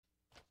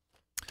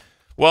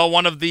Well,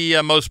 one of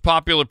the most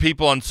popular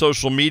people on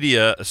social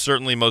media,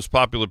 certainly most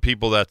popular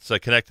people that's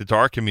connected to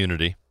our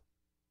community,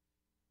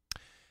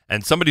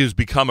 and somebody who's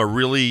become a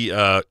really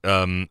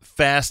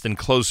fast and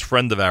close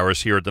friend of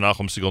ours here at the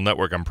Nachum Segal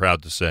Network, I'm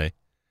proud to say.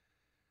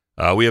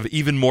 We have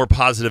even more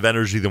positive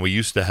energy than we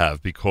used to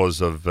have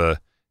because of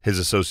his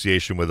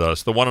association with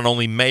us. The one and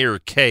only Mayor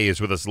K is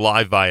with us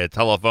live via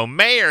telephone.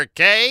 Mayor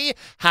K,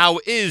 how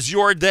is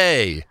your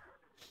day?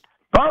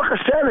 Baruch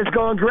Hashem, it's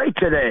going great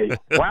today.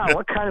 Wow,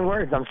 what kind of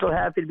words. I'm so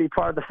happy to be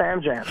part of the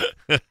Fam Jam.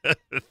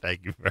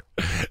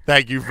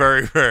 Thank you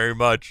very, very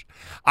much.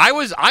 I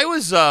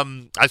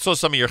saw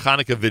some of your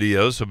Hanukkah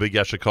videos, so big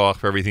yasher koach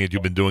for everything that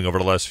you've been doing over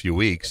the last few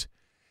weeks.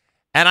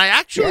 And I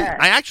actually,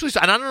 and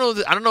I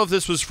don't know if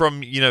this was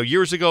from,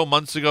 years ago,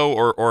 months ago,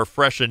 or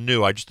fresh and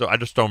new. I just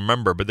don't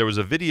remember. But there was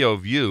a video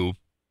of you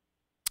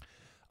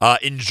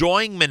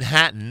enjoying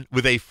Manhattan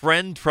with a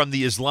friend from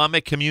the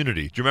Islamic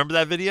community. Do you remember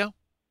that video?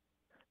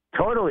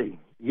 Totally.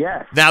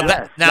 Yes. Now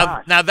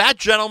that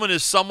gentleman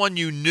is someone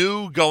you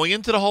knew going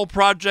into the whole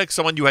project,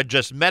 someone you had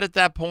just met at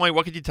that point.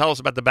 What could you tell us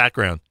about the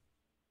background?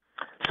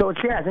 So it's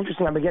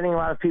interesting. I've been getting a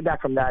lot of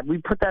feedback from that. We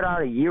put that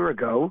out a year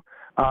ago,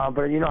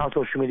 but you know how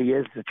social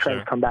media is. The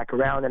trends come back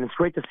around, and it's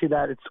great to see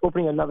that it's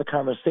opening another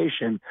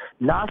conversation.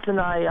 Nas and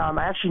I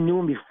actually knew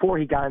him before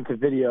he got into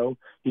video.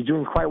 He's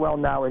doing quite well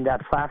now in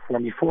that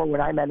platform. Before, when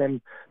I met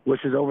him,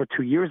 which was over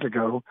 2 years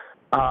ago,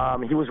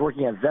 he was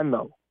working at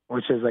Venmo,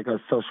 which is like a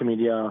social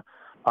media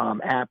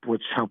app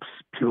which helps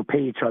people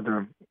pay each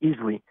other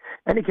easily.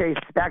 In any case,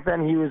 back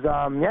then he was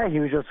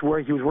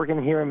he was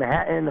working here in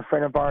Manhattan. A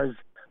friend of ours,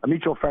 a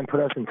mutual friend, put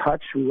us in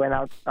touch. We went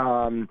out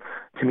to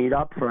meet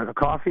up for a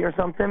coffee or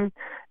something,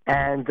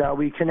 and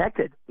we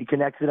connected. We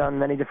connected on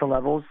many different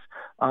levels,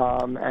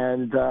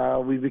 and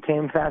we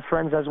became fast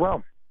friends as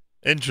well.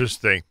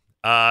 Interesting.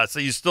 So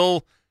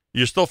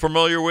you're still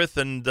familiar with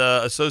and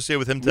associate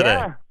with him today?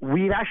 Yeah,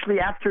 we actually,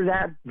 after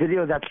that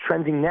video that's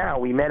trending now,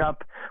 we met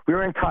up. We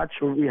were in touch.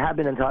 We have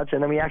been in touch,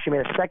 and then we actually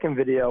made a second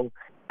video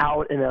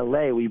out in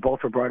L.A. We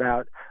both were brought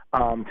out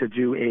to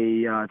do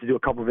a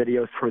couple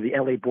videos for the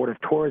L.A. Board of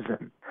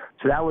Tourism.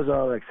 So that was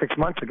like 6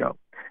 months ago,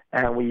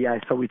 and we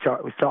saw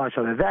each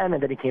other then,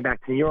 and then he came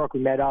back to New York.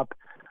 We met up,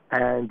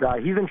 and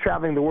he's been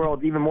traveling the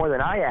world even more than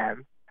I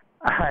am.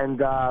 And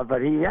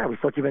we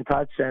still keep in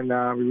touch, and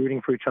we're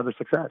rooting for each other's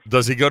success.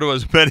 Does he go to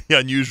as many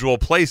unusual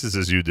places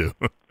as you do?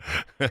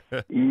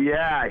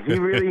 Yeah,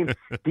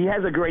 he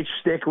has a great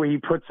shtick where he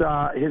puts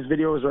his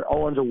videos are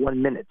all under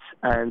 1 minute,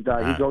 and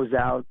he goes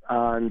out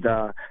and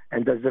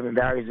does different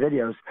various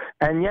videos.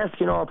 And yes,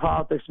 our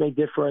politics may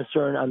differ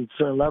on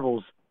certain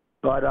levels,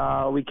 but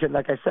we can,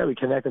 like I said, we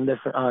connect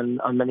on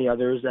many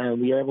others,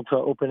 and we are able to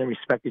open and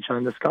respect each other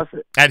and discuss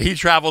it. And he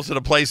travels to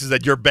the places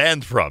that you're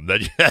banned from,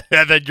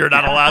 that you're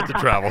not allowed to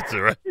travel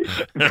to, right?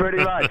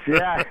 Pretty much,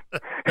 yeah.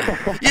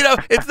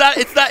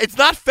 It's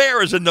not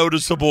fair as a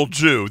noticeable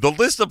Jew. The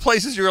list of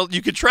places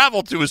you could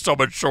travel to is so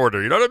much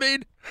shorter. You know what I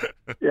mean?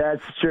 Yeah,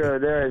 it's true.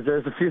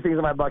 There's a few things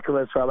on my bucket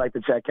list where I like to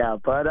check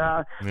out. But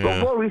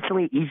more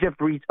recently, Egypt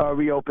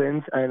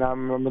reopened, and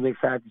I'm really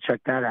excited to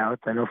check that out.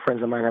 I know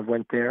friends of mine have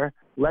went there.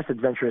 Less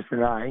adventurous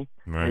than I.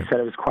 Right. They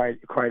said it was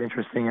quite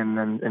interesting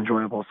and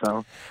enjoyable.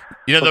 So,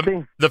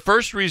 the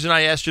first reason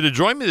I asked you to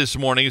join me this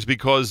morning is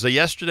because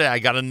yesterday I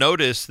got a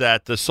notice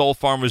that the Soul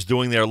Farm was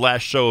doing their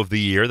last show of the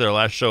year, their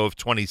last show of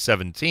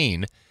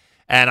 2017,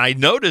 and I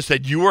noticed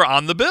that you were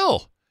on the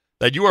bill.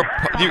 That you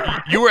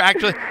were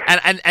actually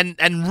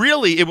and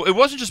really it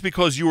wasn't just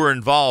because you were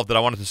involved that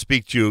I wanted to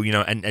speak to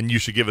you, and you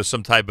should give us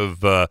some type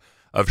of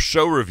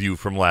show review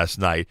from last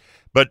night.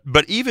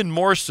 But even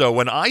more so,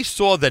 when I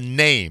saw the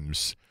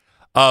names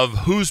of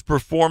who's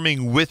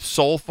performing with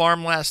Soul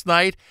Farm last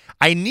night,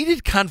 I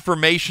needed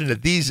confirmation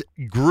that these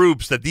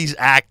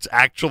acts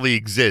actually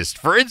exist.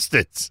 For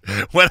instance,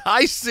 when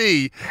I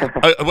see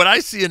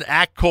an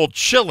act called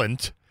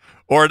Chillent,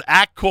 or an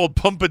act called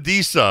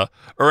Pumpadisa,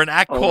 or an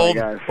act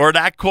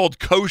called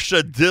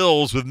Kosha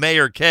Dills with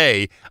Mayor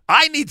K,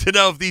 I need to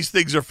know if these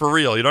things are for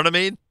real. You know what I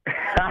mean?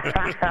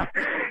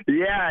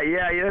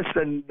 Yes,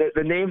 and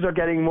the names are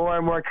getting more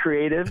and more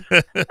creative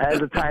as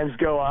the times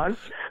go on.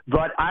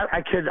 But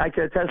I could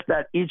attest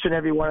that each and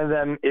every one of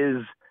them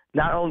is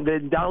not only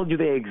do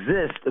they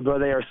exist, but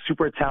they are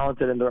super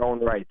talented in their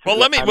own right. Well,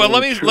 let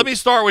me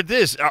start with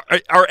this.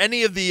 Are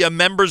any of the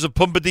members of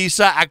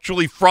Pumpadisa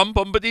actually from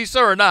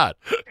Pumpadisa or not?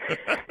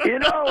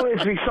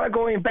 If we start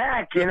going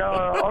back,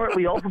 aren't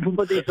we all from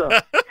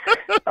Pumpadisa?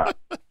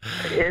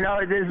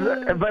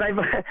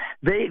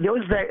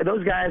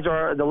 Those guys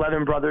are the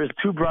Levin brothers,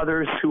 two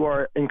brothers who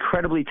are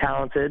incredibly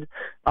talented.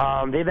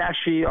 They've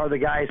actually are the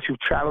guys who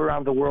travel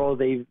around the world.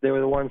 They were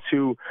the ones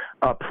who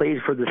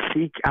played for the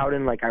Sikh out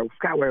in, I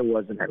forgot where it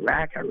was, in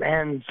Iraq,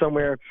 Iran,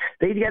 somewhere.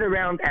 They get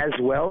around as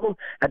well.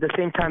 At the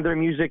same time, their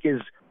music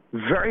is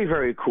very,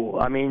 very cool.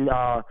 I mean,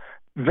 I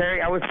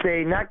would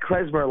say not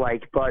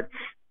klezmer-like, but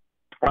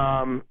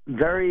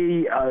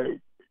very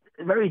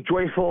very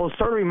joyful.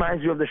 Sort of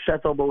reminds you of the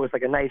Shtetl, but with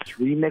like a nice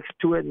remix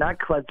to it. Not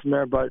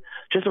klezmer, but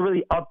just a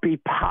really upbeat,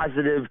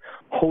 positive,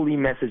 holy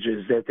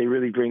messages that they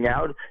really bring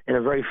out in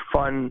a very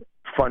fun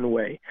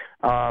way.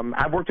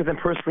 I've worked with them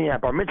personally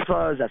at bar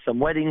mitzvahs, at some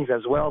weddings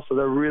as well, so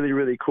they're really,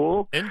 really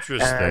cool.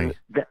 Interesting.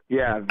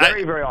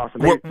 Very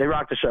awesome. They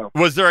rock the show.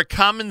 Was there a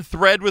common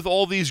thread with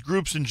all these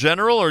groups in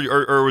general,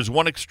 or was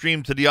one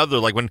extreme to the other?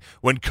 Like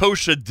when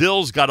Kosher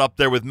Dills got up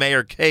there with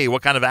Mayor K,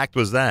 what kind of act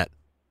was that?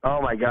 Oh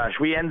my gosh,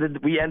 it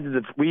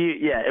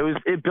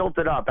built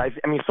it up. I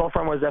mean, Soul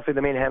Farm was definitely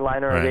the main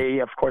headliner. Right. They,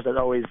 of course, as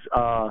always,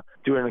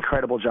 do an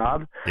incredible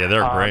job. Yeah,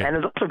 they're great. And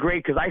it's also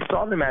great because I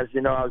saw them as, I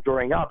was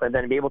growing up, and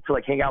then be able to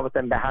like hang out with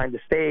them behind the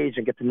stage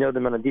and get to know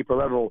them on a deeper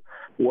level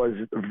was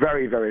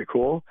very, very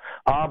cool.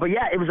 But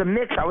yeah, it was a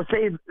mix. I would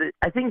say,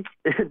 I think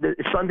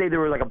Sunday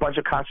there were like a bunch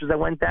of concerts that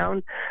went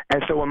down,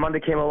 and so when Monday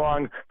came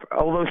along,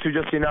 all those who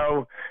just,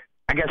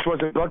 I guess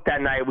wasn't booked that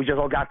night, we just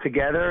all got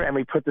together and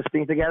we put this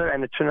thing together,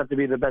 and it turned out to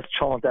be the best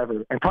Cholent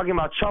ever. And talking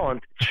about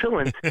Cholent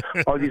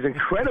are these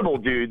incredible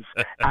dudes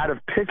out of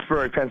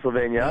Pittsburgh,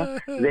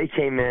 Pennsylvania. They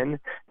came in,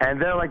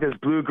 and they're like this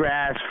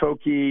bluegrass,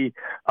 folky,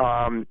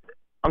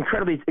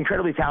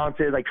 incredibly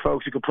talented, like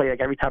folks who could play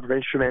like every type of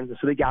instrument.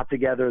 So they got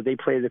together, they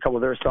played a couple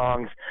of their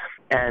songs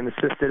and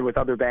assisted with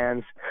other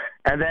bands.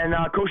 And then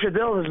Kosher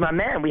Dills is my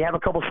man. We have a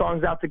couple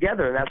songs out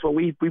together, and that's what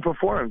we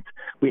performed.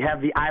 We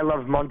have the I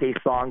Love Monday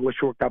song, which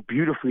worked out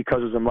beautifully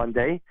because it was a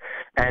Monday,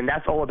 and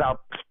that's all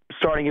about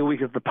starting a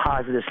week with the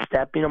positive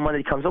step.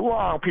 Monday comes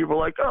along, people are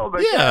like, oh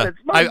my God, it's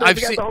Monday. I've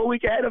we got seen the whole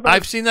week ahead of us.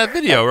 I've seen that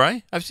video,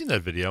 right? I've seen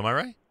that video. Am I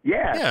right?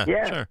 Yeah.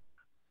 Sure.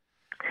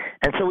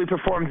 And so we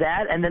performed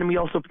that, and then we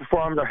also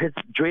performed our hit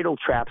Dreidel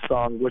Trap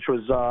song, which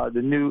was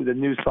the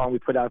new song we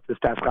put out this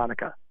past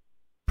Hanukkah.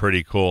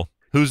 Pretty cool.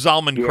 Who's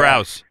Zalman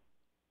Krause?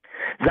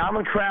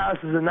 Zalman Krause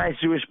is a nice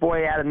Jewish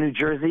boy out of New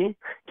Jersey.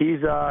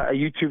 He's a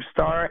YouTube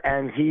star,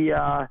 and he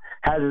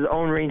has his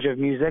own range of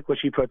music,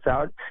 which he puts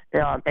out,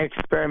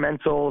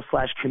 experimental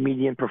 /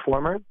 comedian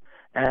performer.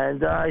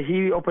 And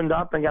he opened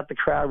up and got the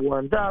crowd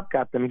warmed up,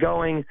 got them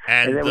going,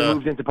 and then we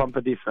moved into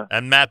Pumbedisa.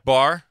 And Matt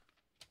Barr?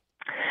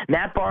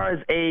 Matt Barr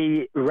is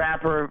a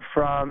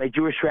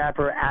Jewish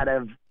rapper out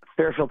of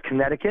Fairfield,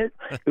 Connecticut.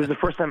 It was the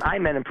first time I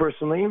met him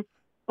personally.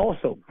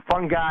 Also,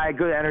 fun guy,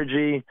 good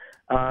energy,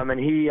 and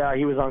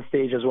he was on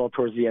stage as well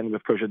towards the end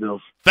with Kosher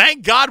Dills.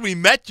 Thank God we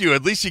met you.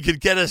 At least you could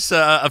get us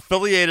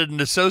affiliated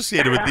and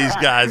associated with these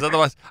guys.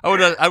 Otherwise, I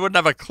wouldn't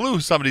have a clue who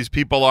some of these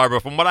people are.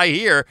 But from what I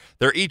hear,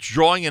 they're each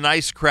drawing a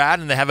nice crowd,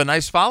 and they have a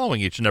nice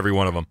following, each and every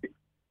one of them.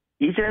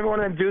 Each and every one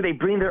of them do. They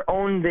bring their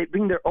own,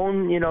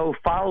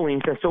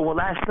 followings. And so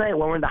last night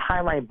when we're in the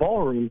Highline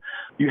Ballroom,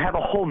 you have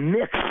a whole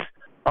mix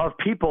of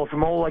people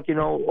from all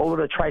over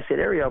the tri-state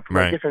area,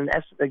 from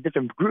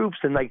different groups,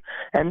 and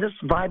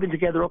just vibing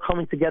together, all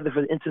coming together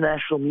for the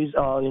international music,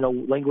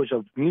 language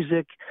of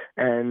music,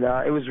 and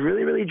it was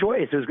really, really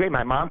joyous. It was great.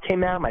 My mom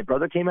came out, my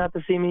brother came out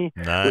to see me,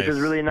 which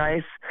was really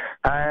nice.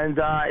 And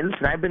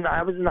listen,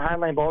 I was in the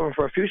Highline Ballroom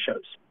for a few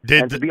shows,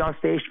 and to be on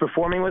stage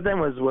performing with them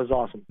was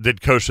awesome. Did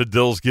Kosher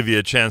Dills give you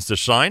a chance to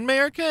shine,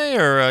 Mayor K,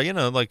 or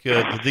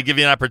did they give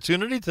you an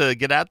opportunity to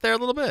get out there a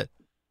little bit?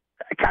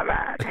 Come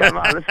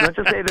on. Let's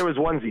just say there was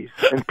onesies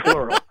in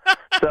plural.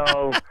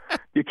 So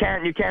you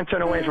can't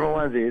turn away from a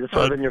onesie. It's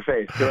right in your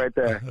face. You're right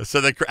there.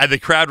 So the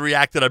crowd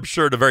reacted, I'm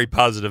sure, in a very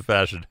positive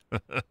fashion.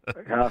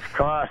 Of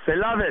course, they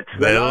love it.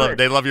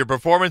 They love your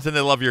performance, and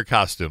they love your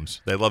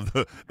costumes. They love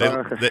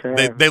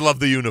they love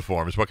the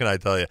uniforms. What can I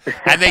tell you?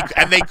 And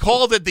they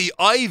called it the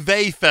Oy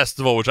Vey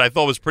Festival, which I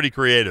thought was pretty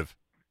creative.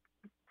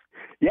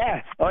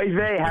 Yeah, Oy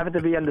Vey happened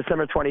to be on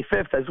December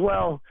 25th as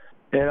well.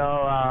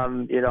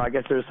 I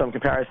guess there's some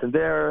comparison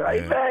there.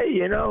 Hey,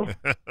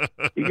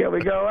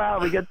 we go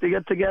out, we get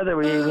together,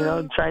 we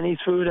Chinese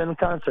food and a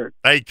concert.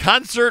 A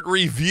concert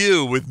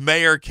review with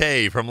Mayor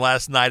K from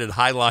last night at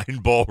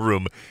Highline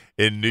Ballroom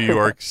in New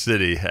York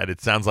City, and it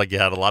sounds like you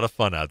had a lot of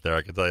fun out there.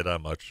 I can tell you that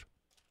much.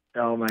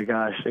 Oh my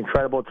gosh,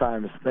 incredible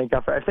times! Thank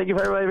you for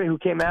everybody who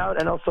came out,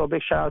 and also a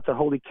big shout out to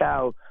Holy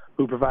Cow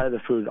who provided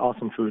the food.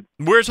 Awesome food.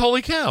 Where's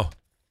Holy Cow?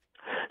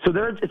 So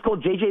it's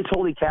called JJ's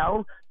Holy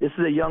Cow. This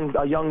is a young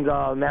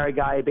married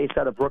guy based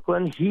out of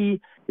Brooklyn.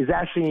 He is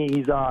actually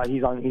he's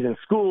in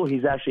school.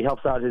 He's actually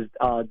helps out his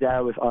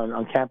dad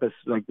on campus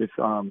with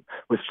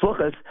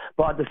shluchas.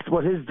 But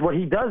what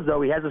he does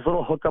though, he has this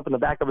little hookup in the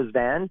back of his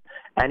van,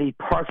 and he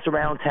parks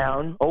around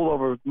town, all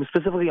over,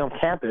 specifically on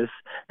campus,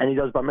 and he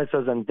does bar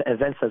mitzvahs and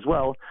events as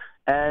well.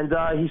 And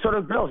he sort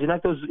of grills.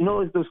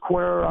 Those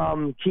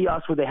corner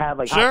kiosks where they have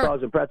hot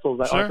dogs and pretzels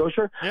on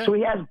kosher. Yeah. So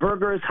he has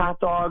burgers, hot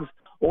dogs,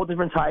 all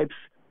different types,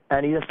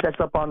 and he just sets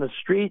up on the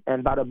street,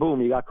 and bada boom,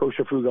 you got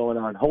kosher food going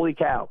on. Holy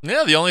cow.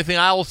 Yeah, the only thing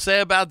I will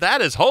say about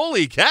that is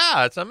holy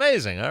cow. It's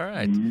amazing. All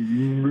right.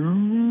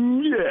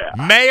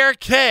 Yeah. Mayor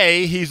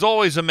K, he's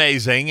always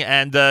amazing,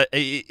 and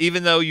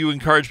even though you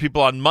encourage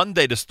people on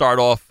Monday to start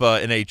off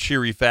in a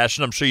cheery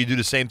fashion, I'm sure you do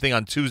the same thing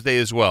on Tuesday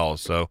as well,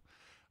 so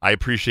I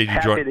appreciate you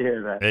joining. Happy to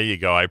hear that. There you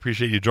go. I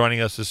appreciate you joining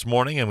us this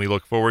morning, and we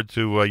look forward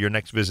to your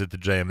next visit to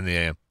JM in the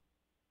AM.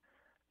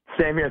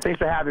 Same here. Thanks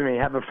for having me.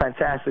 Have a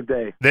fantastic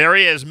day. There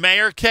he is,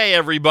 Mayor Kay,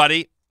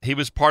 everybody. He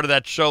was part of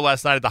that show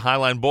last night at the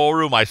Highline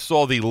Ballroom. I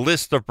saw the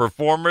list of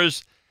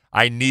performers.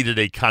 I needed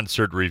a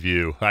concert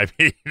review. I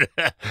mean,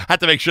 I had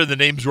to make sure the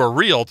names were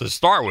real to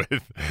start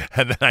with,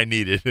 and then I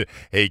needed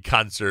a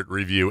concert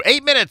review.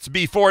 8 minutes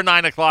before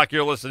 9 o'clock,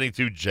 you're listening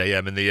to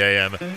JM in the AM.